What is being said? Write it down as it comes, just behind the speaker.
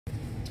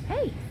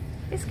Hey,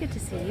 it's good to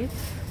see you.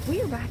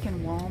 We are back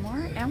in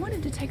Walmart, and I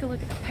wanted to take a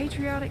look at the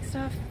patriotic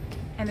stuff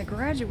and the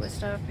graduate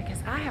stuff because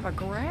I have a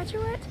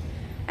graduate.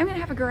 I'm gonna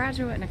have a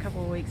graduate in a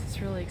couple of weeks.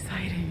 It's really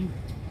exciting.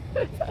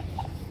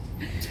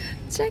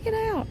 Check it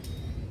out.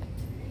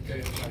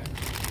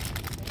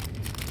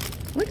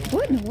 Look,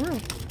 what in the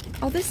world?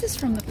 Oh, this is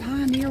from the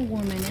Pioneer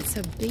Woman. It's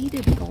a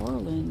beaded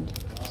garland.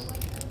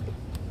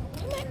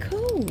 Isn't that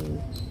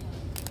cool?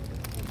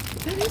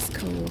 That is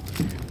cool.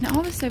 Now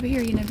all this over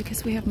here, you know,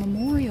 because we have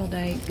Memorial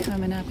Day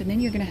coming up, and then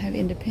you're going to have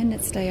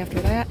Independence Day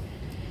after that.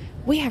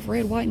 We have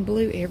red, white, and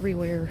blue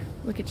everywhere.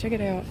 Look at, check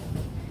it out.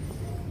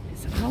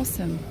 It's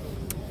awesome.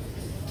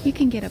 You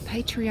can get a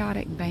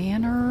patriotic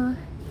banner.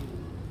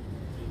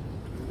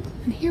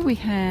 And here we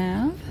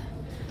have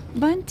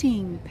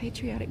bunting,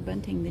 patriotic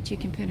bunting that you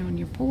can put on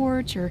your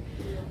porch or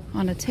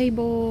on a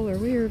table or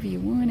wherever you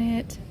want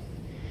it.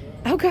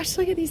 Oh gosh,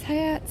 look at these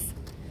hats.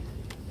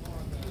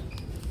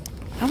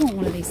 I want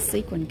one of these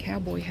sequin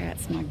cowboy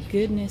hats, my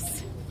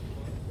goodness.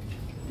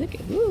 Look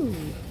at, ooh,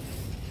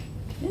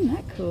 isn't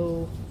that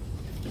cool?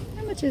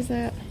 How much is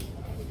that?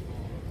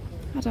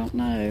 I don't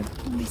know,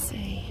 let me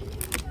see.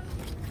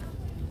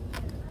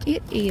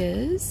 It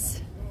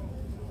is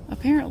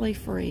apparently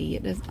free.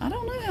 It does, I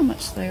don't know how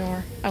much they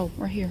are. Oh,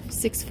 right here,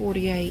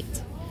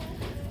 $6.48.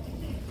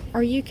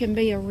 Or you can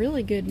be a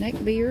really good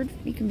neck beard.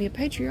 You can be a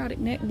patriotic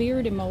neck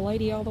beard and my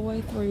lady all the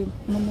way through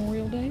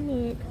Memorial Day,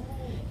 look.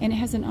 And it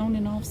has an on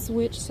and off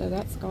switch, so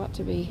that's got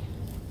to be,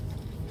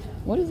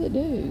 what does it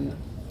do?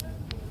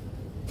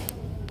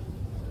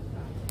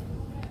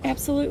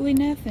 Absolutely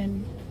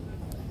nothing.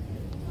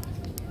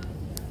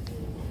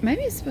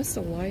 Maybe it's supposed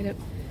to light up.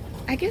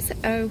 I guess,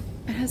 oh,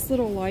 it has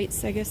little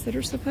lights, I guess, that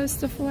are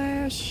supposed to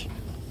flash.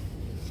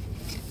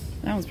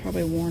 That one's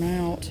probably worn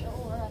out.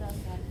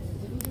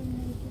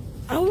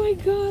 Oh my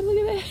God, look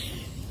at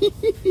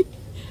that.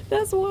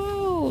 That's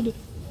wild.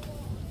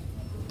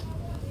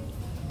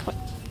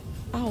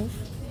 Off,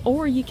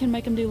 or you can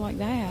make them do like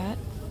that.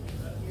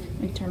 Let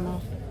me turn them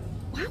off.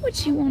 Why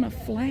would you want a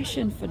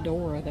flashing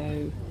fedora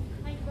though?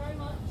 I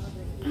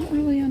don't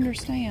really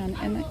understand.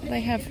 And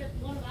they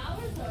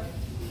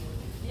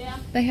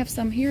have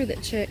some here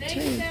that check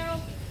too.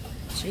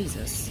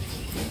 Jesus,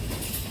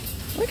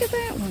 look at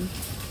that one.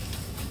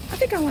 I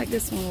think I like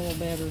this one a little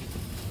better,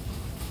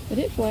 but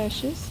it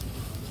flashes.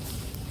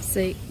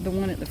 See, the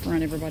one at the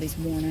front, everybody's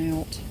worn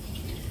out.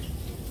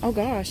 Oh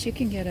gosh, you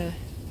can get a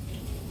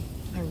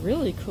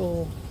really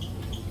cool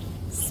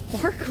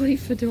sparkly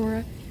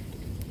fedora,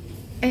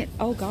 and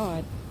oh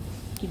God,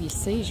 give you a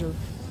seizure.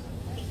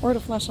 Or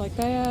it'll flash like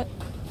that,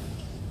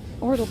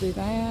 or it'll do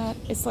that.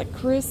 It's like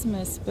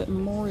Christmas but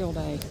Memorial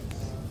Day.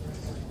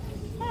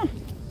 Huh.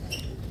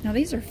 Now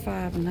these are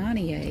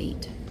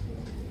 $5.98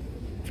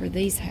 for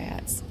these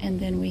hats, and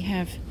then we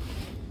have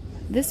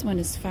this one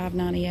is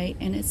 $5.98,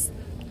 and it's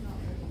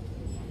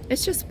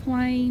just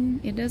plain.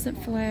 It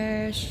doesn't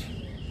flash.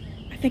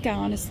 I think I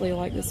honestly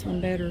like this one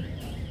better.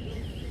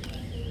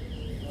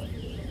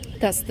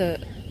 That's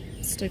the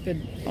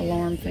stupid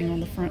alarm thing on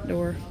the front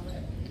door.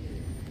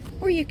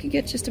 Or you could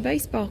get just a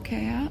baseball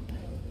cap,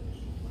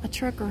 a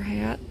trucker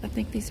hat. I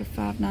think these are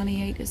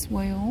 $5.98 as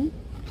well.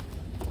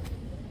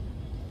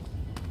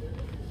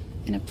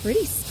 And a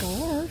pretty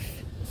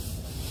scarf.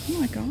 Oh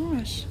my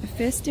gosh, a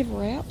festive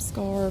wrap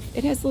scarf.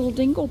 It has little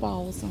dingle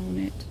balls on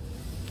it.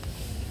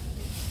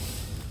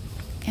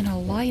 And a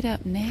light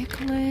up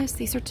necklace.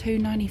 These are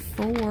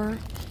 $2.94.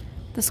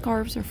 The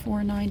scarves are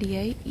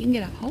 $4.98. You can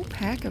get a whole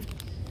pack of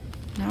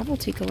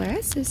novelty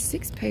glasses,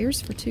 6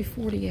 pairs for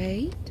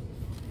 $2.48.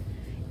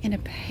 And a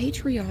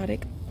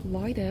patriotic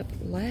light up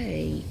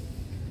lei.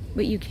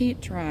 But you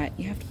can't try it.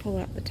 You have to pull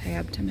out the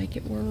tab to make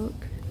it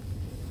work.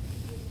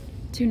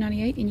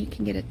 $2.98, and you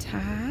can get a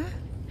tie.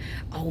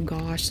 Oh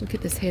gosh, look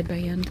at this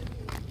headband.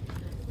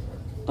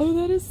 Oh,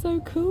 that is so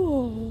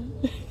cool.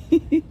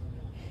 You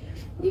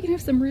can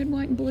have some red,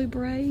 white, and blue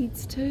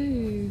braids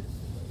too.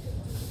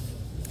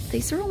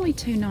 These are only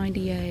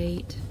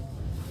 $2.98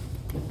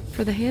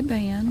 for the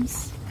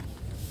headbands.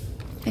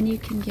 And you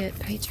can get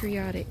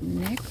patriotic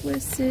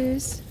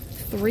necklaces,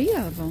 3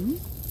 of them,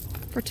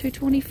 for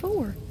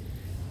 $2.24.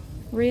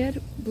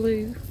 Red,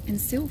 blue, and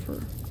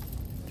silver.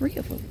 3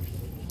 of them.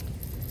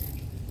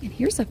 And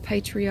here's a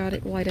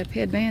patriotic light up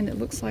headband that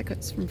looks like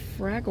it's from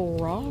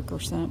Fraggle Rock or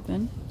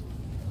something.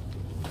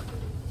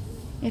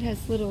 It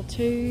has little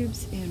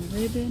tubes and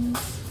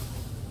ribbons.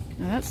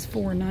 Now that's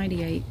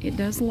 $4.98. It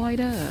does light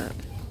up.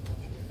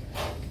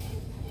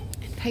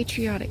 And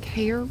patriotic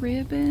hair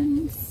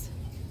ribbons.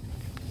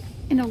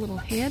 And a little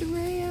head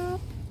wrap.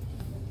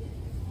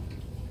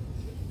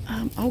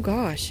 Oh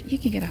gosh, you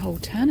can get a whole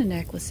ton of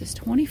necklaces.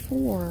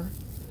 24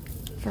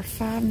 for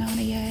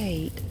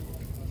 $5.98.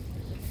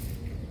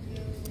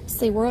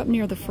 See, we're up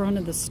near the front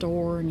of the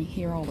store and you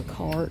hear all the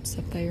carts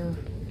up there.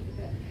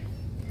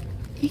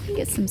 You can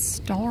get some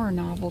Star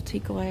novelty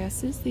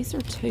glasses. These are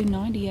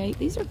 $2.98.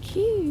 These are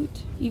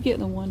cute. You get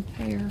the 1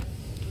 pair.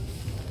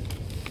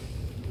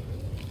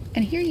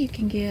 And here you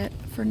can get,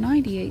 for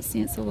 98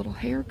 cents, a little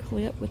hair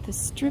clip with a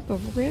strip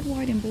of red,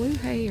 white, and blue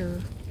hair.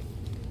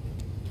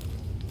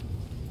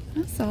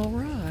 That's all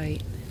right.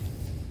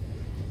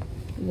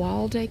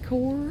 Wall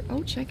decor.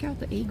 Oh, check out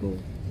the eagle.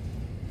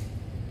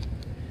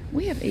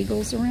 We have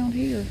eagles around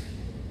here.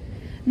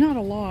 Not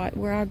a lot.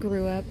 Where I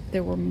grew up,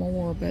 there were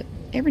more, but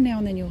every now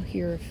and then you'll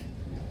hear of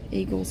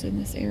eagles in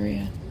this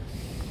area.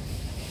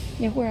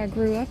 Yeah, where I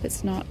grew up,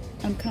 it's not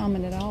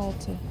uncommon at all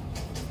to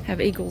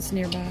have eagles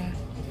nearby.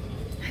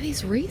 Hey,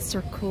 these wreaths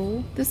are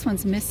cool. This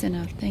one's missing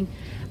a thing.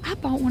 I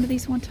bought one of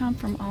these one time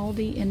from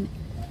Aldi, and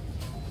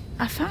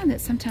I find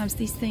that sometimes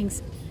these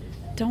things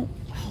don't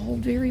hold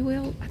very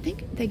well. I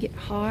think they get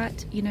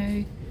hot, you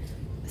know,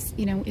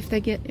 if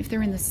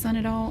they're in the sun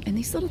at all, and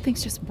these little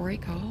things just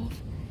break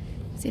off.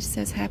 It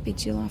says Happy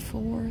July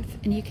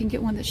 4th, and you can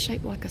get one that's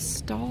shaped like a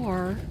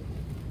star.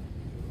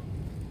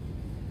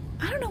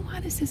 I don't know why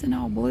this isn't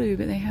all blue,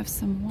 but they have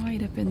some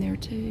white up in there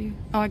too.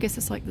 Oh, I guess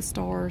it's like the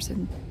stars,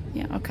 and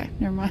yeah, okay,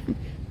 never mind.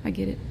 I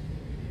get it.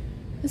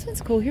 This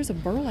one's cool. Here's a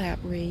burlap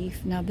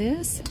wreath. Now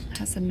this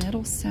has a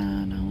metal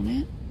sign on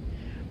it.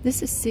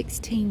 This is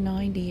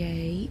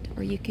 $16.98,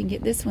 or you can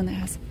get this one that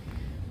has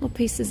little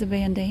pieces of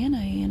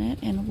bandana in it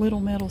and little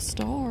metal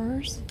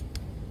stars.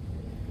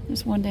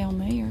 There's one down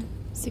there,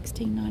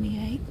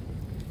 $16.98. I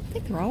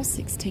think they're all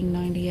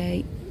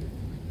 $16.98.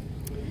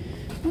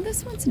 Well,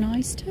 this one's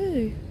nice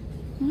too.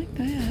 I like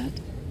that.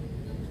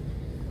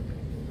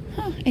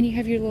 Huh, and you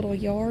have your little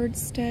yard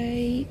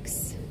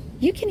stakes.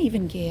 You can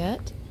even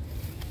get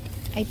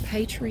a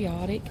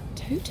patriotic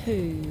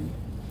tutu.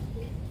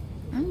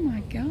 Oh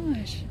my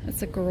gosh,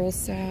 that's a girl's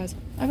size.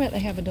 I bet they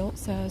have adult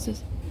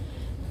sizes.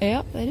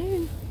 Yep, they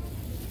do.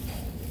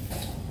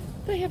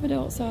 They have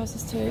adult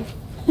sizes too.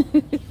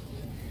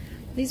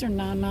 These are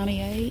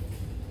 $9.98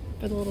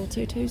 for the little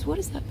tutus. What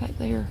is that back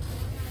there?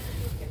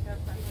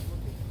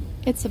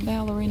 It's a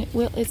ballerina.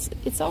 Well,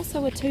 it's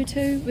also a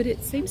tutu, but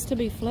it seems to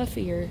be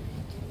fluffier.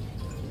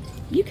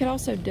 You could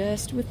also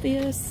dust with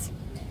this.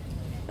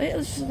 It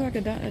looks just like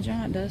a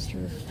giant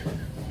duster.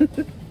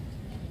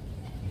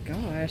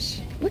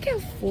 Gosh, look how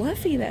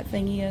fluffy that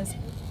thing is.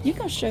 You're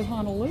gonna show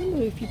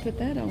Honolulu if you put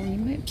that on. You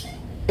may.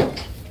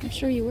 I'm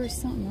sure you wear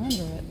something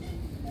under it.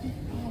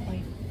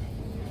 Probably.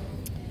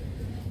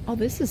 Oh,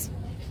 this is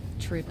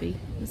trippy.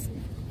 This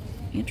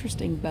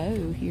interesting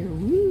bow here.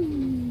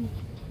 Woo!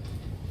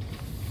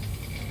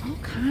 All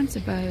kinds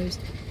of bows,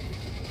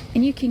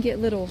 and you can get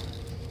little.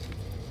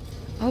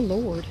 Oh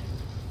Lord,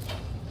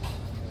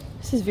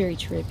 this is very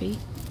trippy.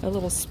 A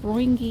little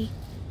springy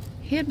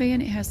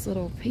headband. It has a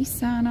little peace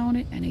sign on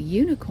it and a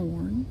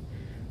unicorn,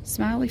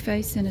 smiley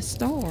face, and a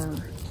star.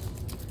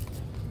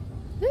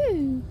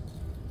 Ooh.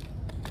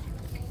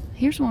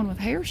 Here's one with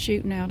hair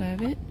shooting out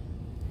of it.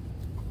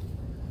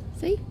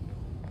 See?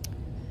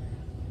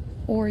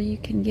 Or you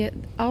can get,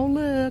 oh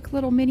look,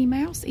 little Minnie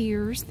Mouse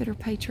ears that are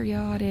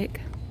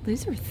patriotic.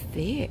 These are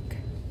thick.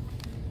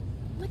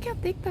 Look how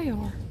thick they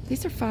are.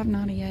 These are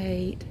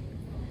 $5.98.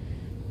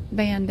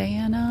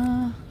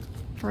 Bandana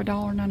for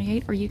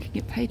 $1.98, or you can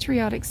get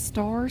patriotic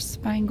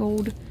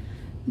star-spangled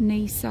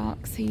knee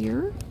socks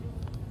here.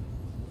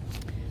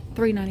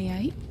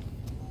 $3.98.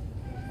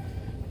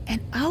 And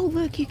oh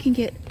look, you can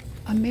get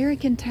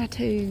American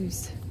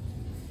tattoos.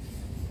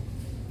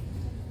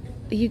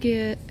 You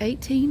get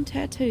 18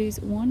 tattoos,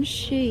 one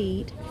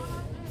sheet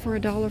for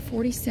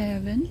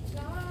 $1.47.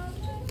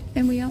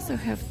 And we also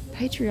have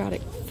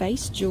patriotic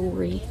face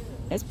jewelry.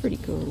 That's pretty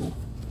cool.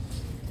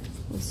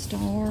 A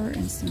star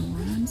and some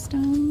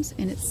rhinestones,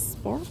 and it's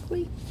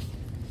sparkly.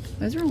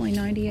 Those are only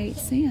 98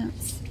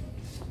 cents.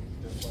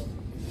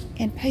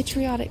 And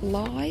patriotic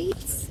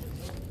lights,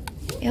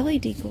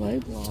 LED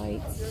globe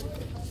lights.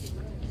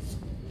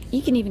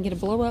 You can even get a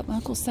blow-up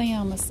Uncle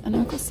Sam, an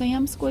Uncle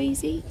Sam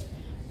squeezy,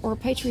 or a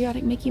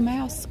patriotic Mickey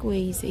Mouse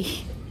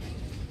squeezy.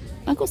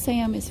 Uncle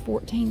Sam is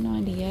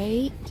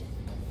 $14.98.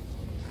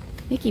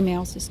 Mickey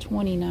Mouse is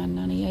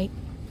 $29.98.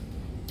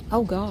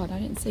 Oh God, I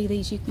didn't see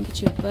these. You can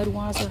get you a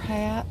Budweiser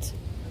hat.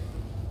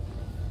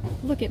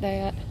 Look at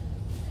that.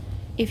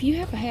 If you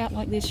have a hat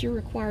like this, you're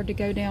required to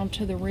go down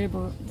to the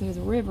river.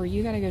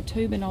 You got to go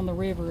tubing on the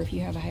river if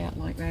you have a hat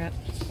like that.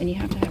 And you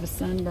have to have a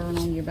sunburn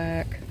on your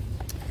back.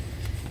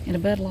 And a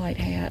Bud Light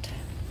hat.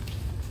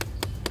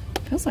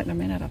 Feels like they're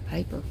made out of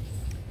paper.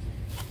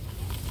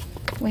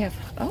 We have,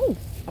 oh,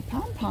 a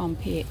pom-pom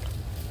pick.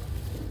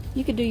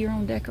 You could do your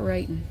own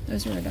decorating.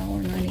 Those are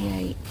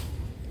 $1.98.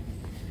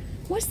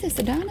 What's this,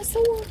 a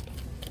dinosaur?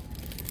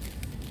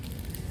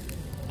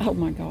 Oh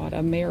my God,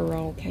 a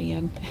Merrill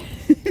can.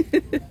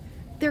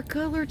 They're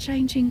color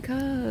changing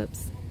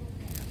cups.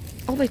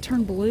 Oh, they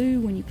turn blue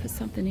when you put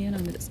something in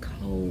them that's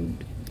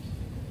cold.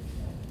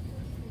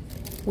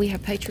 We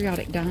have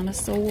patriotic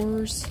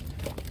dinosaurs.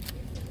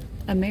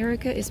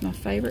 America is my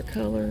favorite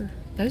color.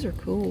 Those are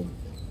cool.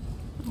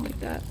 I like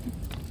that.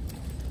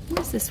 What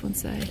does this one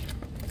say?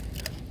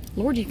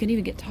 Lord, you can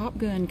even get Top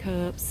Gun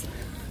cups.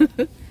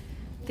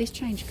 These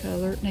change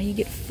color. Now you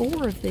get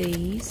 4 of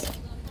these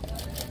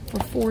for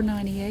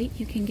 $4.98.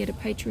 You can get a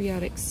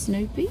patriotic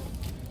Snoopy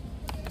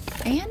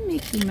and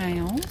Mickey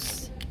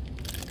Mouse.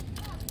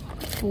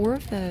 4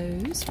 of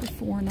those for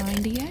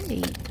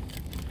 $4.98.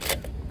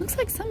 Looks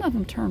like some of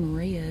them turn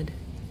red.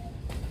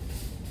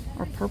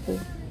 or purple.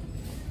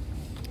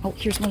 Oh,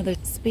 here's one of those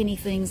spinny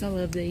things. I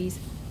love these.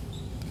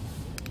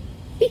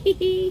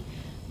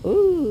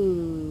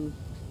 Ooh,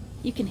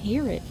 you can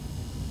hear it.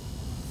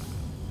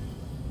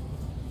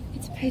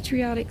 It's a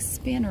patriotic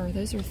spinner.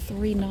 Those are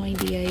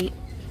 $3.98.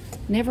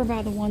 Never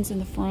buy the ones in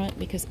the front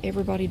because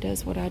everybody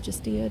does what I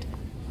just did,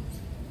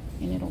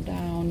 and it'll die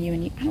on you.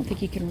 And I don't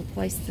think you can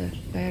replace the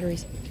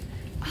batteries.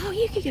 Oh,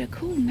 you could get a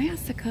cool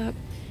NASA cup,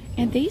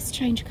 and these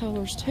change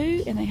colors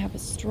too. And they have a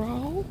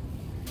straw.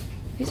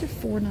 These are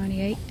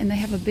 $4.98, and they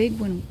have a big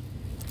one.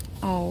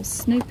 All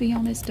Snoopy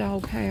on his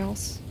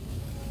doghouse.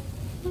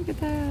 Look at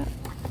that.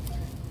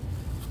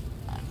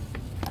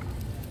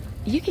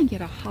 You can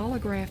get a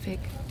holographic,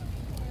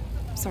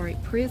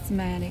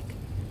 prismatic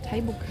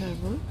table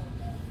cover.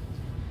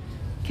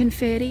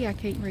 Confetti, I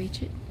can't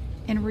reach it.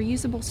 And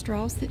reusable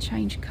straws that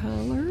change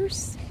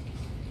colors.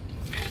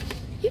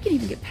 You can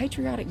even get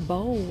patriotic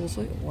bowls.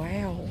 Look,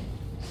 wow.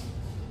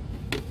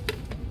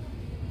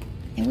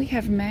 And we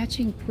have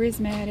matching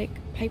prismatic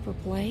paper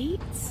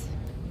plates.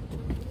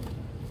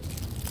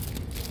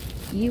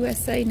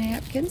 USA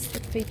napkins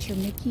that feature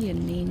Mickey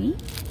and Minnie.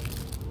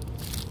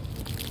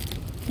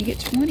 You get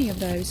 20 of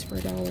those for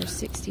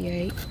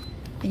 $1.68.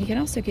 And you can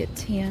also get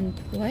 10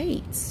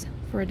 plates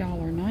for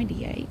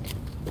 $1.98.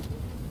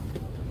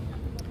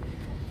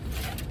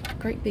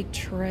 Great big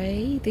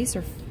tray. These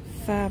are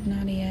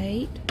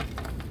 $5.98.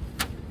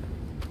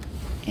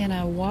 And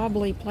a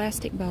wobbly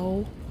plastic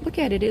bowl. Look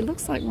at it. It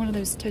looks like one of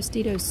those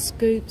Tostitos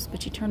scoops,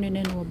 but you turn it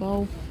into a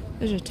bowl.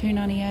 Those are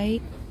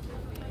 $2.98.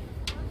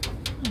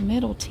 A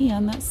metal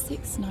tin, that's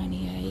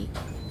 $6.98.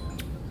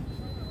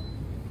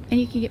 And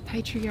you can get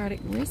patriotic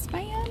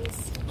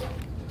wristbands.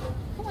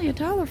 Only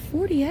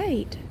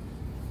 $1.48.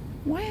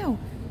 Wow.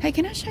 Hey,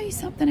 can I show you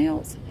something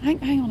else?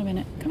 Hang on a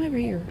minute. Come over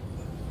here.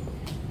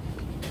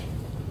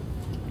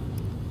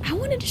 I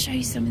wanted to show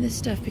you some of this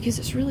stuff because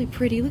it's really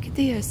pretty. Look at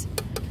this.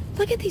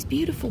 Look at these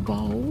beautiful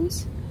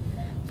bowls.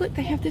 Look,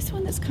 they have this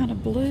one that's kind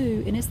of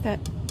blue, and it's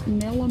that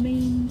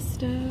melamine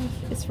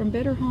stuff. It's from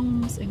Better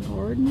Homes and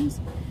Gardens.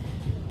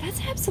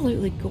 That's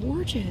absolutely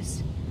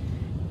gorgeous.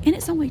 And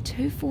it's only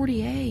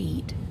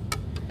 $2.48.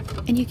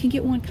 And you can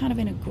get one kind of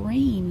in a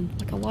green,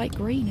 like a light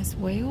green as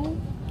well.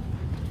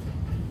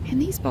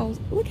 And these bowls,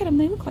 look at them,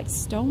 they look like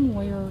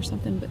stoneware or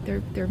something, but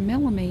they're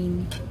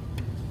melamine.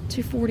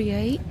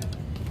 $2.48.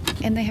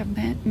 And they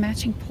have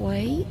matching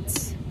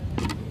plates.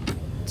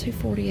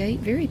 $2.48,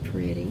 very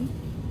pretty.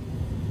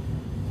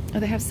 Oh,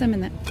 they have some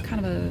in that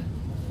kind of a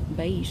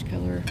beige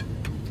color.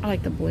 I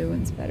like the blue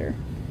ones better.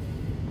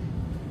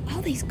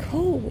 All these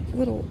cool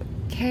little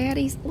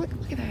caddies. Look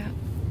at that.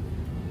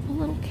 A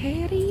little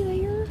caddy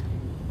there.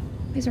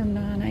 These are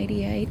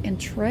 $9.88,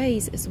 and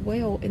trays as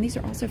well. And these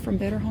are also from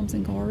Better Homes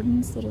and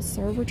Gardens. Little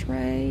server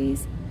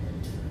trays.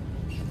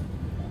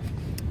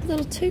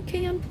 Little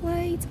toucan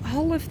plates.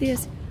 All of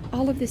this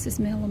is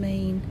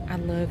melamine. I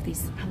love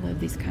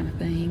these kind of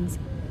things.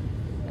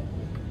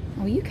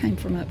 Oh, you came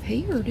from up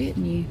here,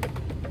 didn't you?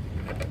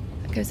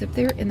 It goes up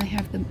there, and they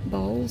have the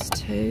bowls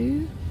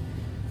too.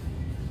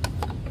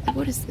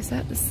 What is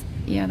that?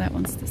 Yeah, that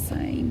one's the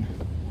same.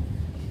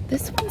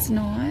 This one's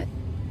not.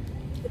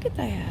 Look at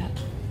that.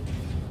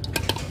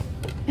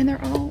 And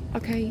they're all,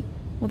 okay,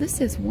 well this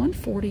says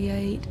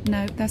 $1.48.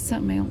 No, that's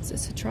something else.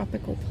 It's a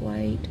tropical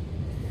plate.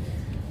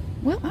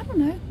 Well, I don't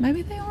know.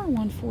 Maybe they are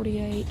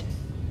 $1.48.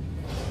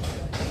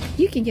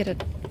 You can get a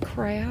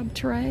crab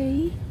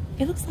tray.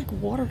 It looks like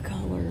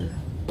watercolor.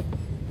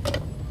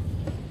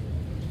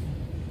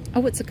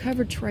 Oh, it's a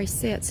covered tray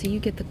set, so you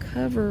get the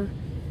cover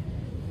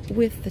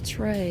with the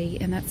tray,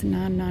 and that's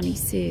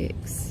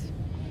 $9.96.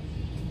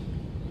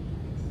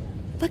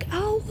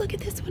 Look at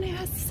this one. It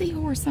has a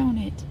seahorse on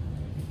it.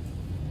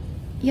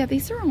 Yeah,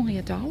 these are only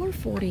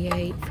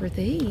 $1.48 for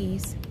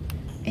these.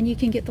 And you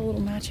can get the little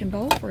matching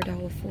bowl for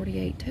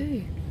 $1.48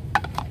 too.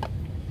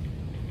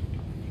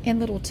 And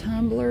little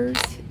tumblers.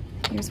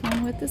 Here's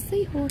one with the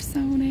seahorse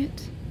on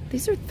it.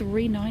 These are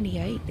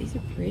 $3.98. These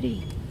are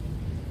pretty.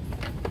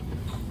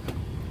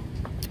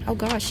 Oh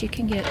gosh, you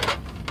can get...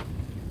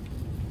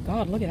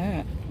 God, look at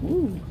that.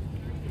 Ooh.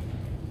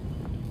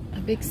 A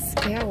big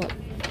scallop.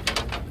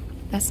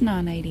 That's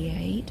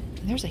 $9.88.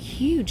 There's a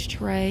huge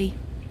tray.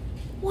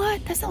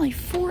 What? That's only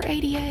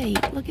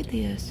 $4.88. Look at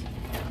this.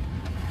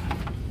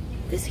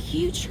 This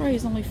huge tray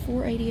is only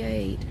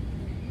 $4.88.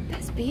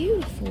 That's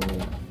beautiful.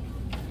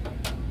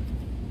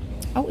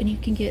 Oh, and you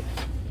can get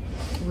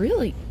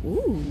really,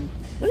 ooh,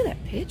 look at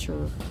that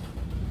picture.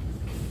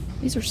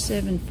 These are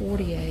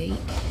 $7.48.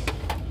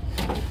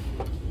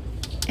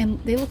 And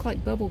they look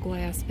like bubble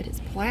glass, but it's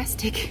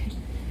plastic.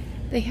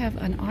 They have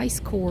an ice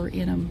core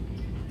in them.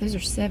 Those are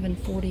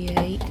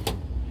 $7.48.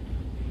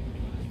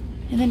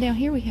 And then down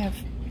here we have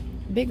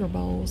bigger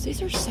bowls.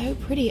 These are so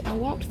pretty. I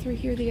walked through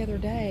here the other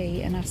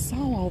day and I saw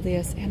all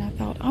this and I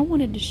thought I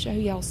wanted to show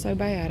y'all so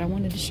bad. I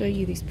wanted to show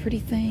you these pretty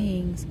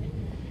things.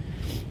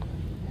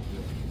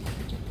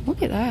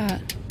 Look at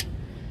that.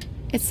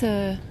 It's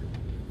an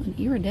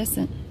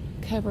iridescent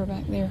cover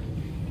back there.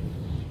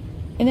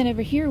 And then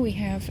over here we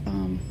have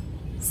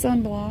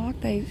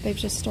sunblock. They've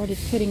just started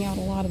putting out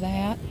a lot of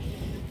that.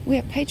 We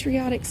have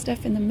patriotic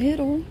stuff in the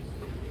middle.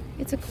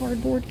 It's a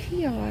cardboard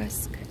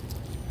kiosk.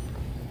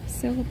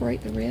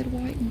 Celebrate the red,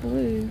 white, and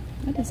blue.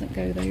 That doesn't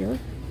go there.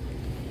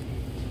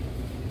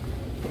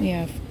 We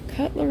have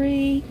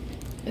cutlery.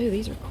 Ooh,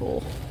 these are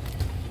cool.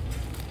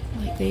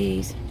 I like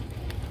these.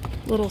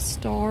 Little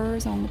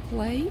stars on the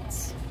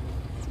plates.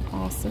 It's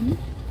awesome.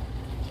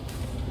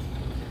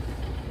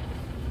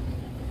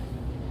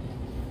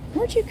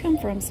 Where'd you come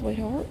from,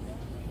 sweetheart?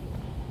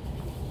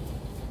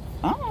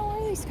 I don't know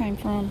where these came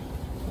from.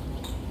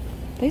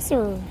 These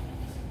are...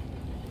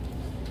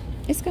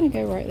 It's gonna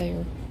go right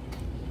there.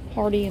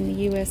 Party in the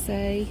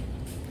USA.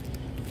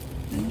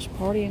 There's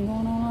partying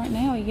going on right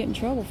now. You get in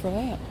trouble for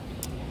that.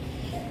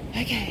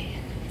 Okay.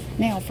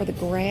 Now for the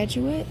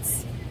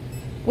graduates,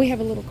 we have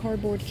a little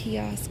cardboard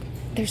kiosk.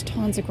 There's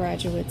tons of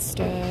graduate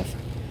stuff,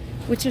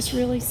 which is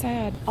really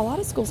sad. A lot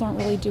of schools aren't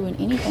really doing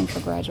anything for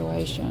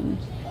graduation.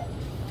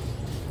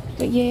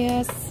 But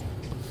yes,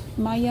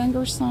 my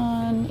younger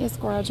son is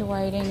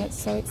graduating. It's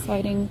so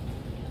exciting.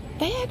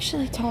 They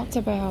actually talked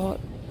about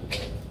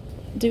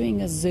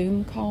doing a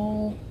Zoom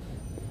call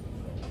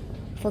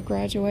for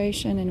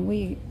graduation,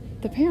 and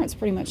the parents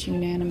pretty much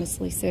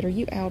unanimously said, are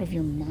you out of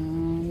your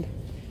mind?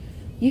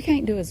 You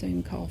can't do a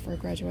Zoom call for a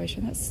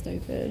graduation. That's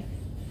stupid.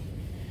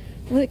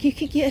 Look, you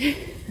could get...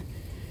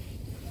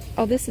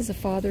 Oh, this is a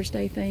Father's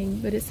Day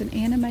thing, but it's an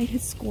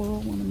animated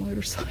squirrel on a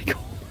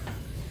motorcycle.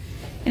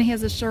 And he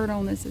has a shirt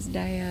on that says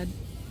Dad.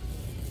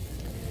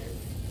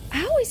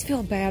 I always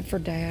feel bad for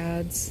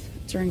dads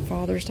during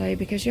Father's Day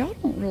because y'all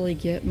don't really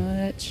get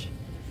much.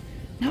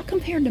 Not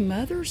compared to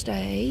Mother's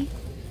Day.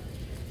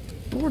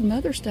 Lord,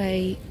 Mother's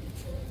Day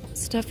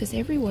stuff is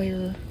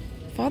everywhere.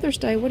 Father's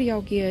Day, what do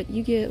y'all get?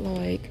 You get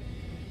like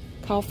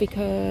coffee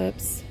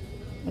cups,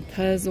 a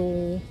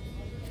puzzle.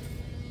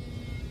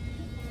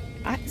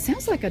 It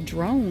sounds like a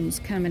drone's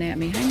coming at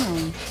me. Hang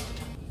on.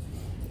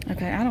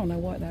 Okay, I don't know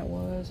what that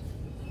was.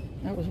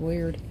 That was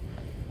weird.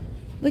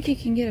 Look, you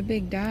can get a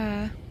big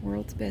die.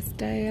 World's best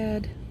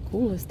dad.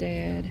 Coolest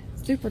dad.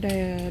 Super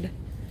dad.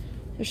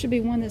 There should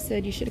be one that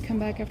said you should have come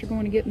back after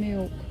going to get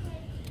milk.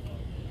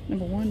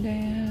 Number one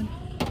dad.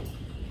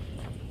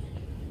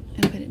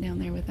 And put it down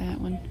there with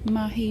that one.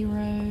 My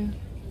hero.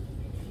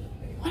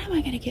 What am I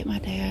going to get my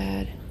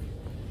dad?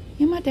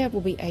 You know, my dad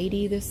will be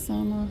 80 this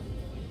summer.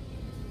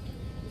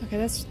 Okay,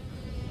 that's...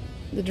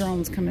 The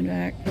drone's coming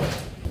back.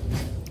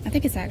 I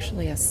think it's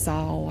actually a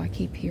saw. I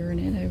keep hearing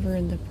it over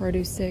in the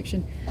produce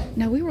section.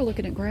 Now, we were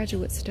looking at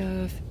graduate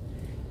stuff.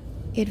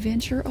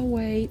 Adventure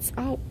awaits.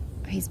 Oh,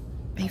 he's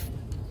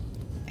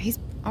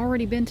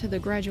already been to the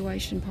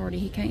graduation party.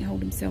 He can't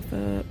hold himself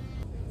up.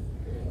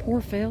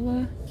 Poor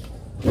fella.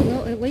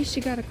 Well, at least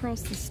you got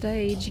across the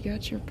stage. You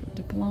got your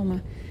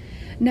diploma.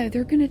 No,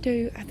 they're going to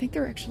do, I think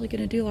they're actually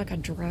going to do like a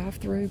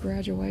drive-through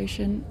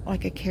graduation,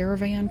 like a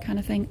caravan kind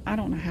of thing. I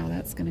don't know how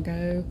that's going to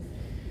go.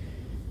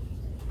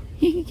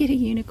 You can get a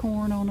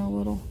unicorn on a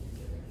little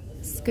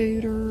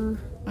scooter.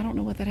 I don't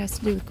know what that has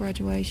to do with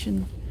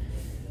graduation.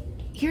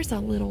 Here's a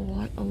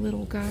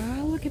little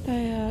guy. Look at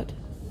that.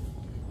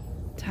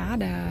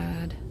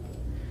 Tie-dyed.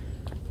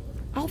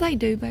 All they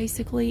do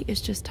basically is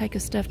just take a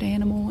stuffed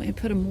animal and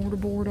put a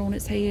mortarboard on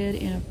its head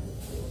and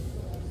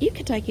you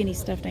could take any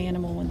stuffed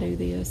animal and do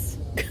this.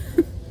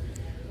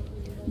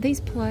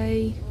 These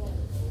play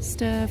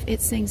stuff,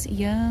 it sings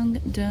young,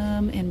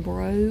 dumb, and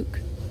broke.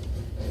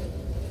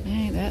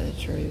 Ain't that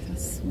the truth?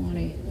 That's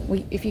funny.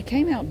 Well, if you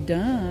came out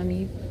dumb,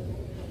 you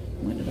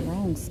went to the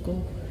wrong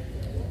school.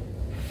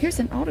 Here's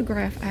an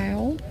autograph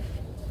owl,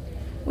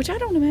 which I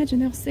don't imagine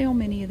they'll sell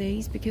many of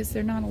these because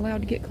they're not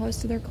allowed to get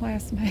close to their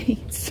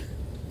classmates.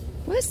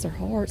 Bless their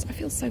hearts. I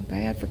feel so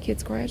bad for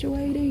kids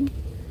graduating.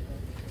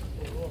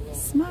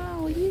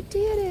 Smile, you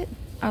did it.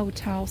 Oh,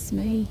 toss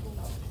me.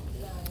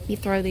 You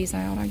throw these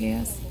out, I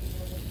guess.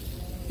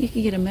 You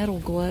can get a metal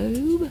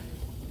globe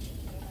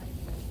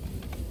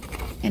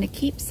and a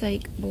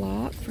keepsake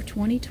block for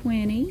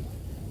 2020.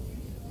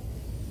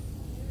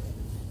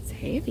 It's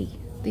heavy.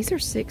 These are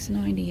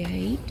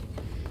 $6.98.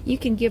 You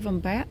can give them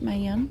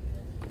Batman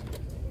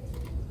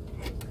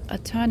a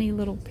tiny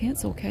little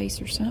pencil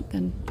case or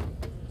something.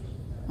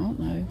 I don't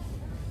know.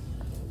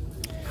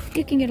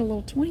 You can get a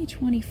little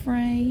 2020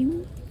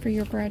 frame for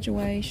your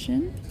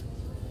graduation.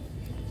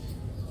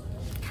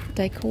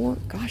 Decor.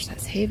 Gosh,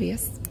 that's heavy.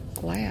 It's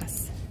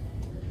glass.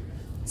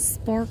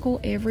 Sparkle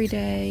every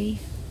day.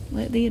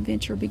 Let the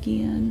adventure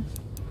begin.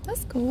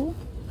 That's cool.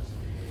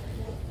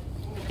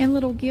 And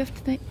little gift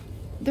thing.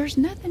 There's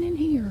nothing in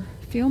here.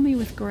 Fill me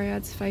with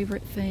grad's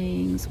favorite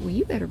things. Well,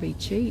 you better be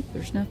cheap.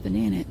 There's nothing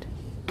in it.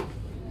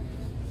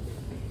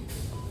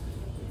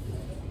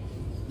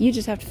 You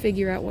just have to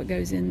figure out what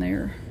goes in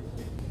there.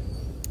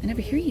 And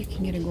over here you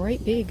can get a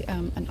great big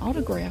an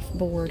autograph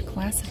board,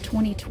 class of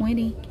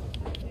 2020.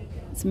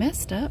 It's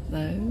messed up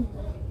though.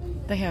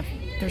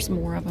 There's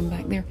more of them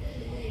back there.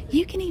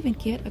 You can even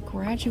get a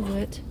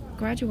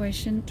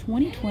graduation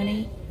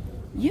 2020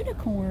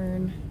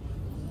 unicorn.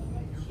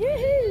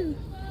 Yoo-hoo!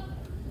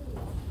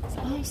 It's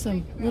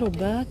awesome little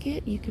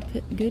bucket you could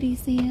put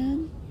goodies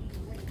in.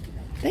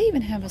 They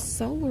even have a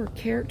solar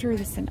character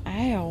that's an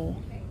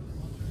owl.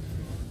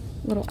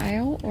 Little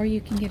owl, or you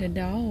can get a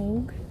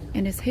dog,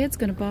 and his head's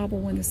going to bobble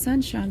when the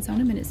sun shines on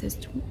him, and it says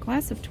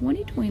class of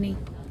 2020.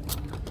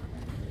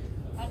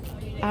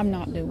 I'm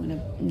not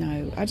doing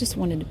no. I just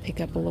wanted to pick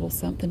up a little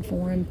something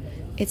for him.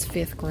 It's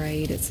 5th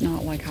grade. It's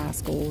not like high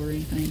school or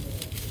anything.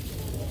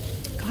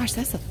 Gosh,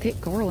 that's a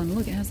thick garland.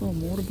 Look, it has little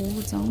mortar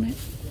boards on it.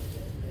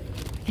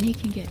 And you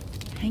can get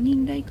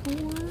hanging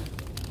decor.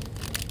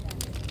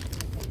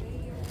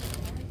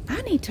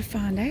 I need to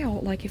find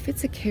out, like, if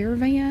it's a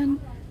caravan,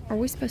 are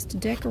we supposed to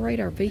decorate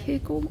our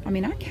vehicle? I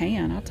mean, I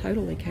can. I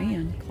totally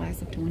can.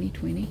 Class of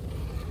 2020.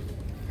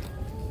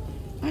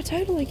 I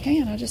totally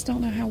can. I just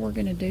don't know how we're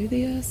going to do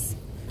this.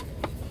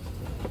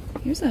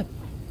 Here's a...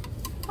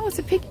 Oh, it's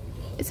a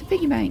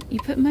piggy bank. You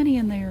put money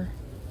in there.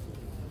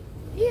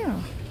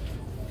 Yeah.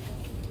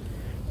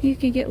 You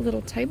can get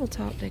little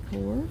tabletop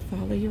decor.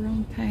 Follow your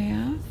own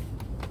path.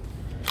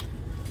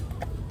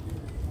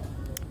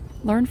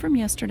 Learn from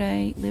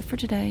yesterday. Live for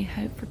today.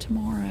 Hope for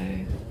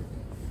tomorrow.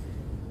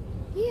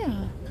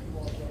 Yeah.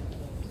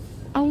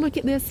 Oh, look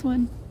at this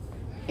one.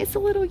 It's a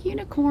little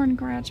unicorn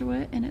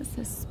graduate, and it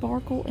says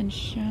sparkle and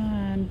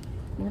shine.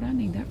 Lord, I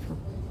need that for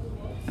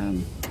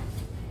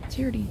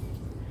charity.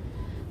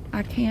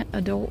 I can't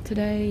adult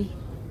today.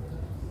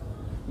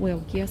 Well,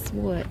 guess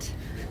what?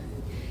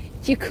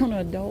 You're gonna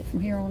adult from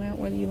here on out,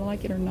 whether you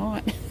like it or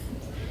not.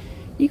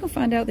 You can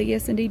find out that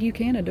yes, indeed, you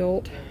can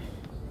adult.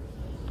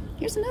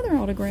 Here's another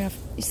autograph.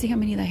 You see how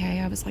many they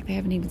have? It's like they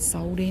haven't even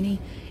sold any.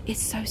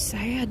 It's so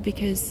sad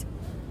because,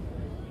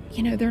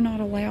 you know, they're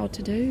not allowed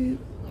to do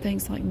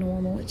things like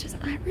normal. It's just,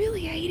 I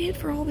really hate it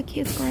for all the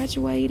kids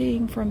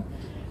graduating from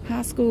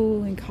high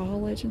school and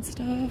college and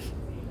stuff.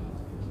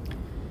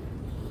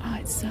 Oh,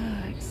 it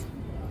sucks.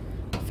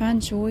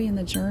 Find joy in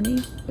the journey.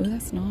 Oh,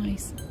 that's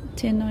nice.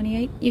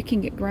 $10.98. You can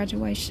get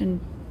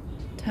graduation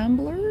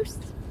tumblers.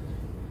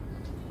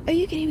 Oh,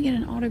 you can even get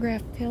an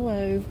autographed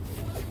pillow.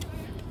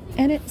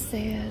 And it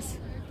says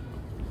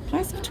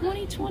class of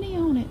 2020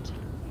 on it.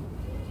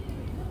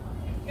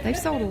 They've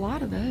sold a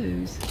lot of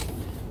those.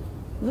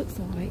 Looks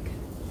like.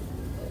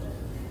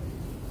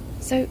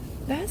 So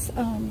that's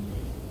I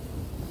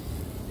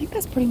think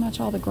that's pretty much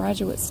all the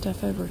graduate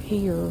stuff over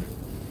here.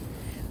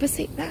 But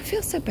see, I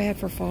feel so bad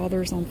for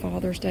fathers on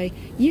Father's Day.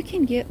 You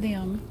can get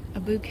them a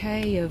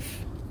bouquet of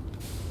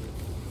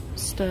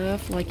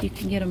stuff, like you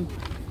can get them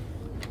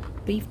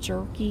beef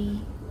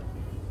jerky,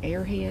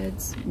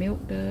 Airheads,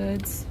 Milk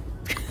Duds,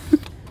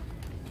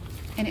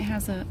 and it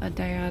has a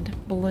dad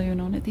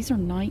balloon on it. These are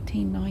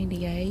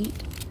 $19.98.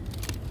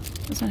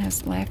 This one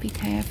has Laffy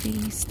Taffy,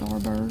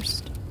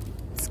 Starburst,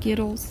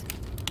 Skittles,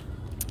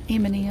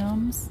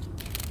 M&M's,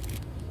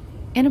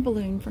 and a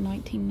balloon for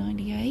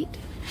 $19.98.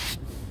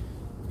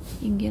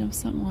 You can get them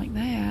something like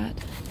that.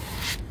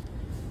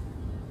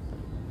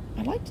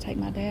 I'd like to take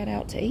my dad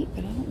out to eat,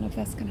 but I don't know if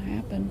that's going to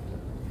happen.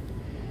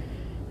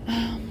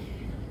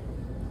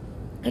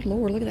 Good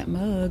Lord, look at that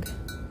mug.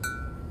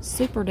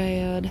 Super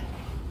Dad.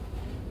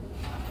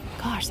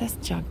 Gosh, that's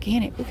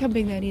gigantic. Look how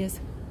big that is.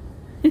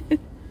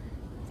 It's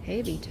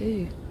heavy,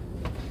 too.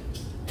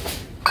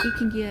 You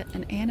can get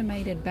an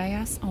animated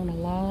bass on a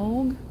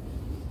log.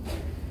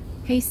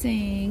 He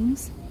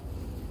sings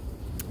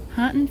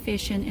hunting,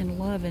 fishing, and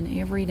loving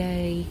every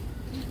day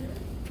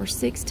for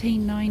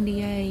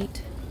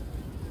 $16.98.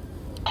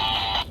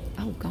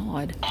 Oh,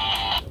 God.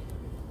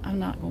 I'm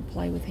not going to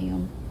play with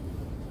him.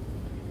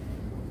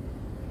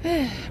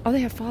 Oh,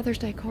 they have Father's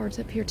Day cards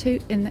up here, too.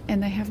 And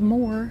they have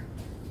more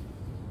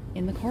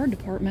in the card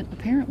department,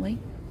 apparently.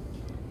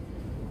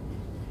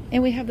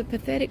 And we have the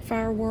pathetic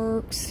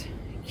fireworks.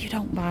 You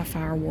don't buy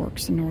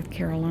fireworks in North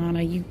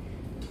Carolina. You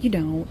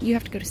don't. You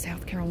have to go to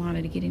South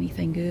Carolina to get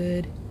anything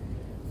good.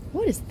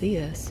 What is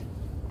this?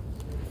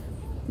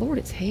 Lord,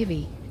 it's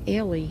heavy.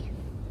 Ellie.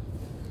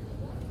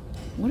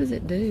 What does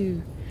it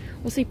do?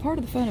 Well, see, part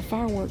of the fun of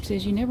fireworks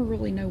is you never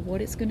really know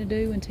what it's going to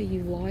do until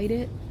you light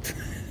it.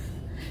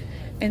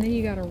 And then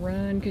you got to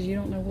run because you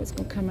don't know what's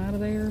going to come out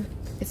of there.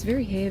 It's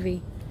very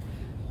heavy.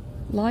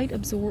 Light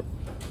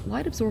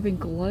absorbing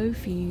glow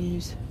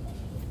fuse.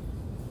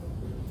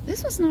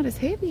 This one's not as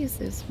heavy as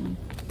this one.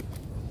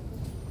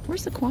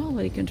 Where's the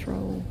quality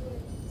control?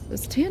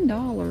 It's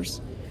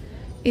 $10.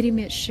 It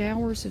emits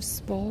showers of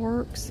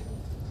sparks.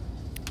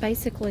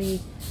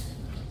 Basically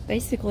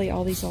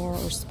all these are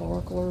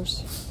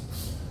sparklers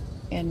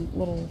and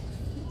little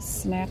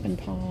snapping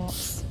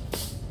pops.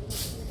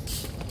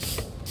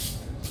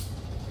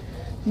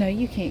 No,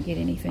 you can't get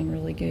anything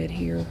really good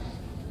here.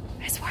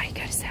 That's why you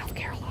go to South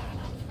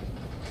Carolina.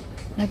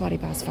 Nobody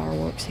buys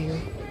fireworks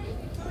here.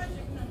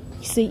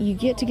 You see, you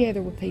get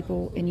together with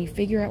people and you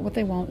figure out what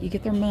they want, you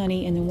get their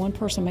money, and then one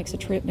person makes a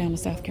trip down to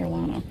South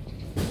Carolina.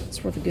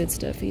 That's where the good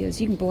stuff is.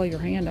 You can blow your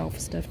hand off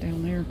of stuff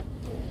down there.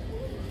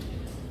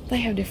 They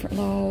have different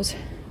laws.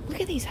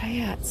 Look at these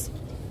hats.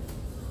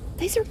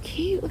 These are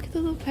cute. Look at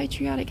the little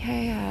patriotic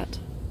hat.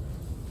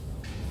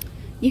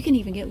 You can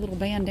even get little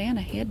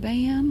bandana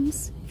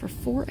headbands for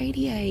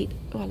 $4.88.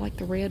 Oh, I like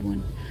the red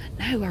one.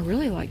 No, I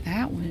really like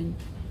that one.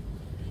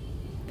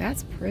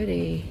 That's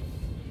pretty.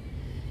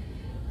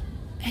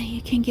 And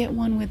you can get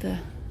one with a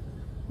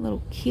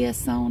little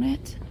kiss on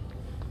it.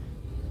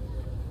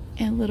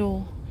 And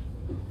little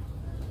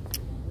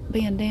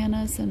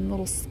bandanas and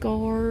little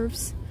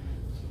scarves.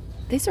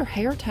 These are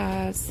hair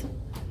ties.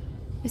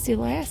 It's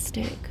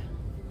elastic.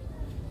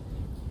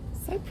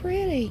 So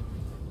pretty.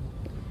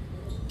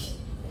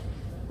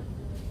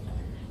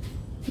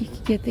 You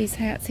can get these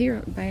hats here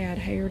at Bad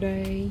Hair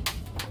Day.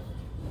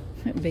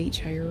 At Beach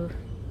Hair.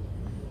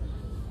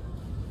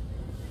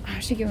 I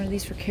should get one of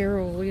these for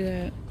Carol. Look at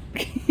that.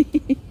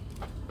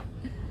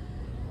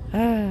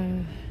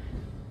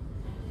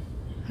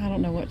 I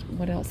don't know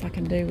what else I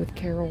can do with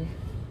Carol.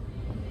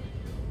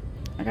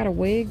 I got a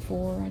wig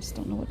for her. I just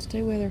don't know what to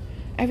do with her.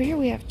 Over here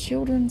we have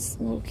children's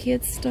little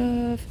kids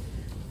stuff.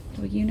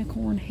 Little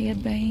unicorn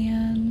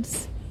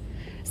headbands.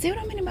 See what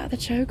I mean about the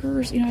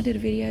chokers? You know, I did a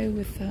video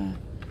with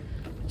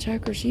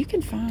chokers. You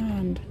can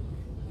find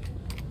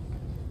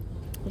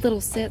little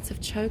sets of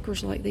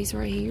chokers like these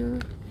right here.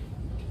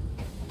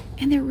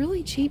 And they're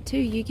really cheap too.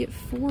 You get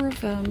 4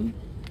 of them.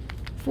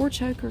 4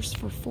 chokers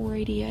for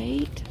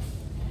 $4.88.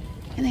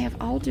 And they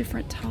have all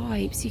different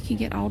types. You can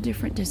get all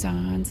different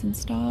designs and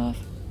stuff.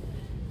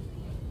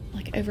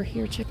 Like over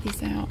here, check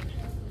these out.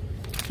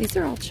 These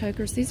are all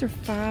chokers. These are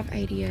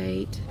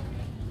 $5.88.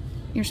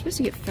 You're supposed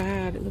to get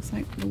 5. It looks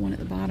like the one at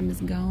the bottom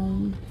is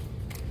gone.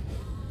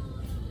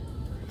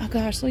 Oh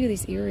gosh, look at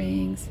these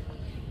earrings.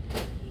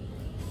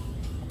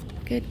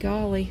 Good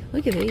golly.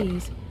 Look at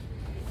these.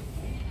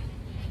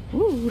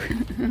 Ooh.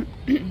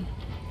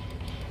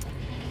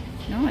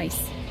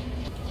 Nice.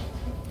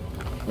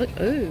 Look,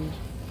 ooh.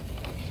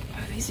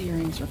 Oh, these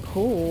earrings are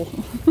cool.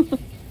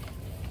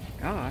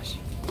 Gosh.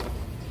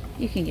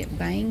 You can get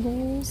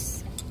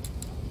bangles.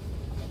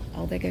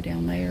 Oh, they go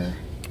down there.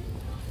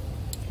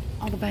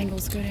 All the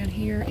bangles go down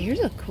here.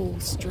 Here's a cool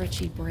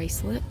stretchy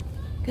bracelet.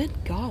 Good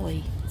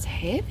golly. It's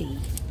heavy.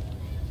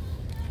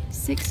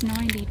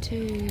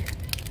 $6.92.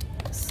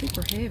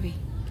 Super heavy.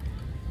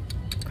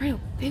 Great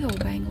big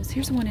old bangles.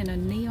 Here's one in a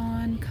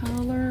neon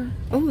color.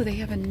 Oh, they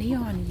have a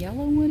neon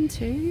yellow one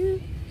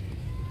too.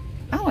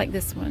 I like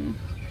this one.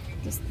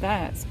 Just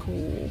that's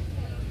cool.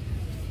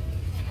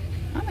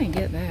 I may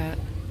get that.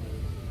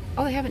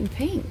 Oh, they have it in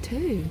pink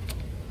too.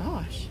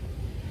 Gosh.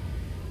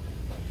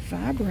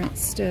 Vibrant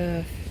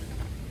stuff.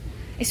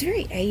 It's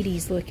very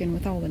 80s looking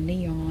with all the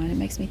neon. It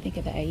makes me think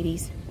of the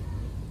 80s.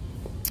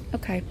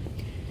 Okay.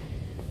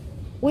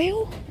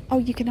 Well, oh,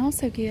 you can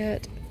also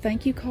get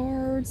thank you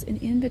cards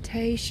and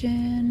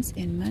invitations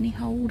and money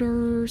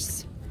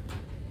holders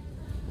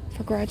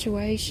for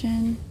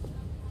graduation.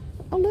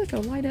 Oh, look, a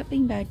light up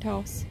beanbag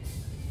toss.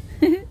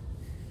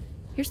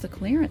 Here's the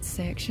clearance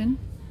section.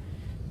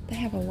 They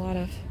have a lot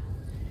of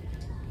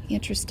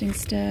interesting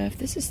stuff.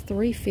 This is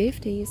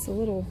 $3.50. It's a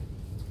little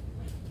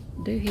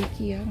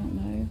doohickey, I don't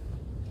know.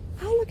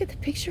 Oh, look at the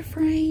picture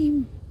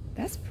frame.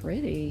 That's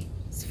pretty.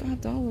 It's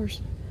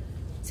 $5.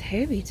 It's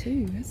heavy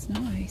too. That's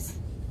nice.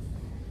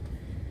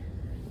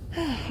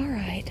 All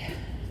right.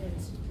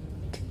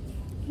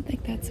 I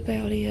think that's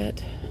about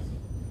it.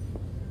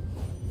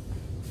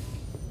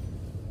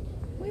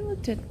 We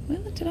looked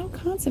at all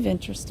kinds of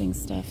interesting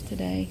stuff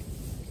today.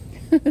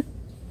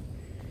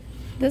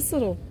 This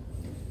little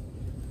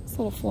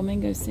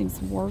flamingo thing's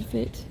worth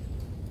it.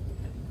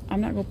 I'm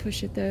not gonna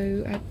push it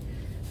though.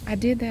 I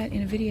did that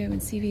in a video in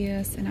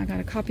CVS and I got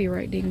a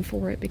copyright ding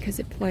for it because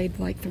it played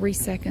like 3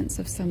 seconds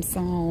of some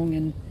song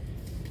and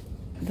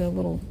the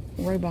little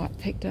robot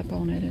picked up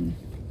on it and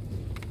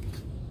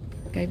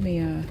gave me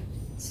a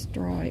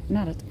strike,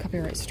 not a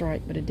copyright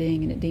strike, but a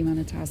ding, and it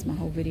demonetized my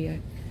whole video.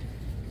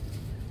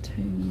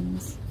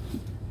 Tunes.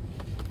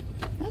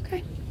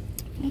 Okay,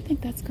 I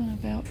think that's gonna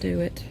about do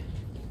it.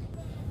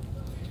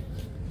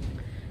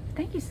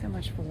 Thank you so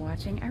much for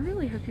watching. I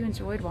really hope you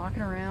enjoyed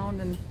walking around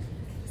and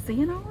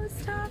seeing all this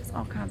stuff. There's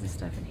all kinds of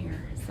stuff in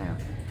here. So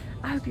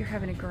I hope you're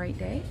having a great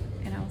day,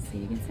 and I'll see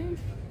you again soon.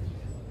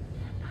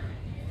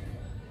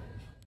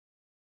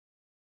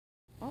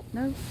 Oh,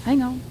 no,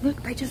 hang on.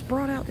 Look, they just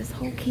brought out this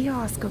whole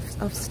kiosk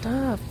of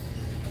stuff.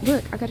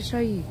 Look, I gotta show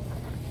you.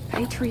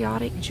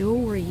 Patriotic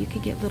jewelry. You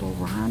could get little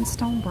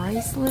rhinestone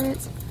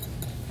bracelets.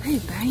 Hey,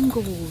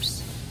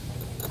 bangles.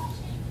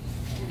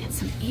 And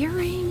some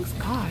earrings.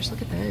 Gosh,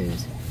 look at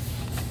those.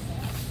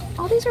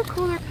 Oh, these are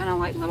cool. They're kind of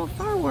like little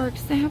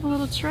fireworks. They have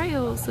little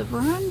trails of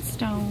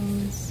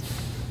rhinestones.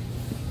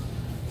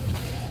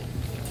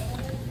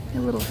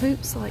 And little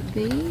hoops like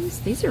these.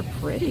 These are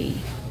pretty.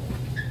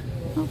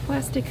 Little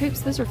plastic hoops.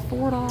 Those are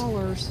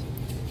 $4.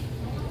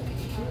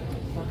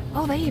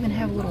 Oh, they even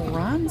have little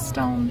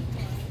rhinestone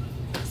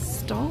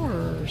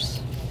stars.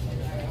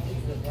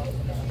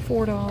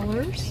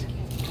 $4.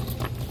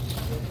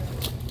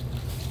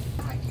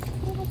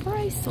 Little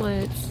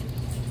bracelets.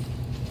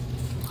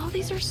 Oh,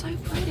 these are so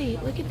pretty.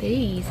 Look at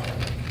these.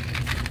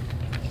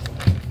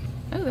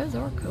 Oh, those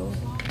are cool.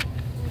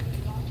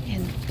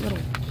 And little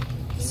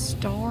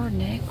star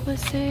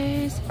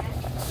necklaces.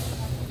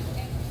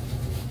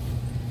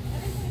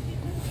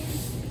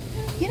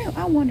 You know,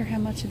 I wonder how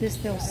much of this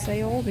they'll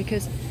sell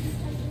because,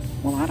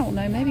 well, I don't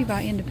know. Maybe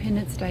by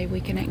Independence Day we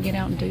can get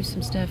out and do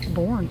some stuff.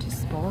 Born to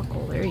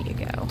Sparkle. There you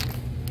go.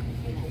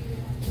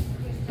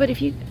 But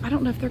I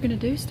don't know if they're going to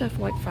do stuff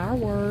like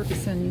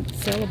fireworks and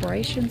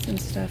celebrations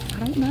and stuff.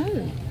 I don't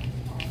know.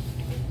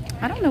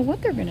 I don't know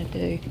what they're going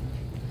to do.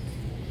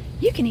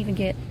 You can even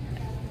get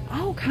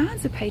all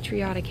kinds of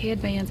patriotic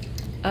headbands.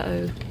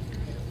 Uh-oh.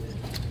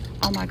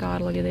 Oh my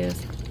God, look at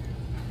this.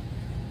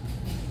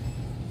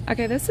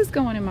 Okay, this is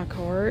going in my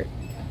cart.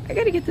 I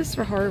got to get this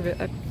for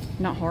Harvest.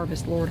 Not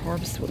Harvest, Lord,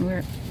 Harvest wouldn't wear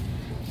it.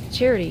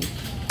 Charity.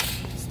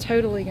 It's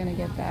totally going to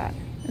get that.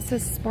 It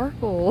says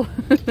Sparkle.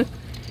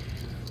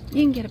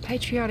 You can get a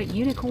patriotic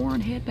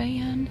unicorn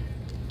headband.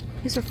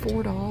 These are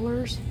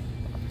 $4.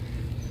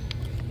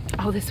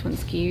 Oh, this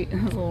one's cute. It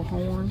has a little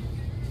horn.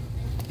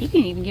 You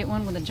can even get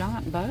one with a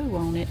giant bow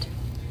on it.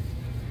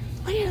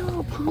 Look at the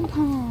little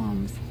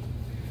pom-poms.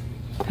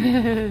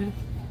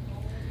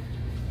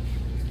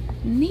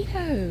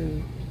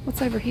 Neato.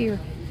 What's over here?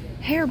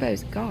 Hair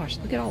bows. Gosh,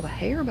 look at all the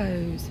hair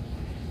bows.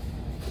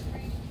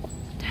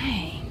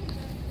 Dang.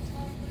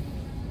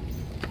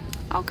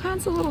 All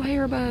kinds of little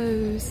hair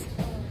bows.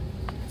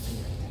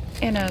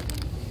 And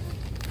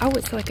oh,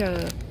 it's like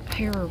a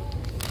hair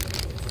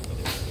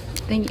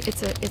thing.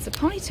 It's a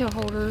ponytail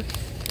holder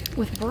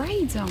with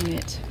braids on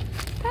it.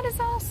 That is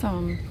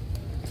awesome.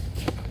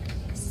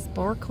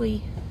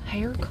 Sparkly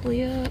hair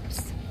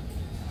clips.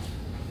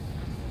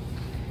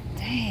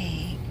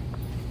 Dang.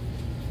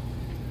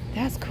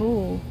 That's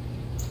cool.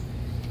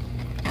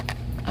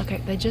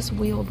 Okay, they just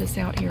wheeled this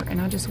out here and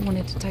I just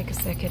wanted to take a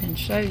second and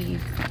show you.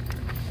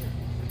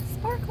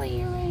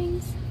 Sparkly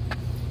earrings.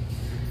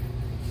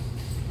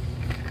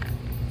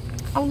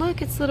 Oh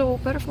look, it's little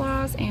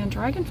butterflies and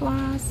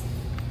dragonflies.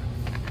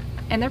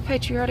 And they're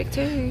patriotic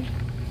too.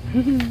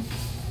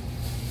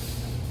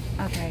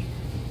 Okay.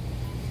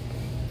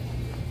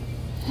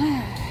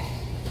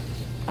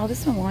 Oh,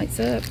 this one lights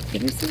up.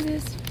 Did we see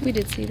this? We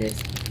did see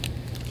this.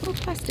 Little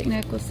plastic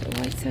necklace that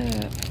lights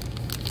up.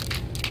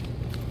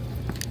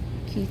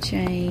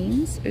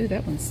 Keychains. Ooh,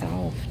 that one's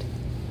soft.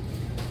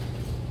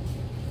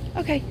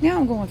 Okay, now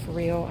I'm going for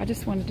real. I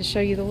just wanted to show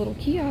you the little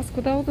kiosk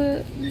with all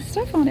the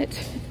stuff on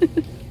it.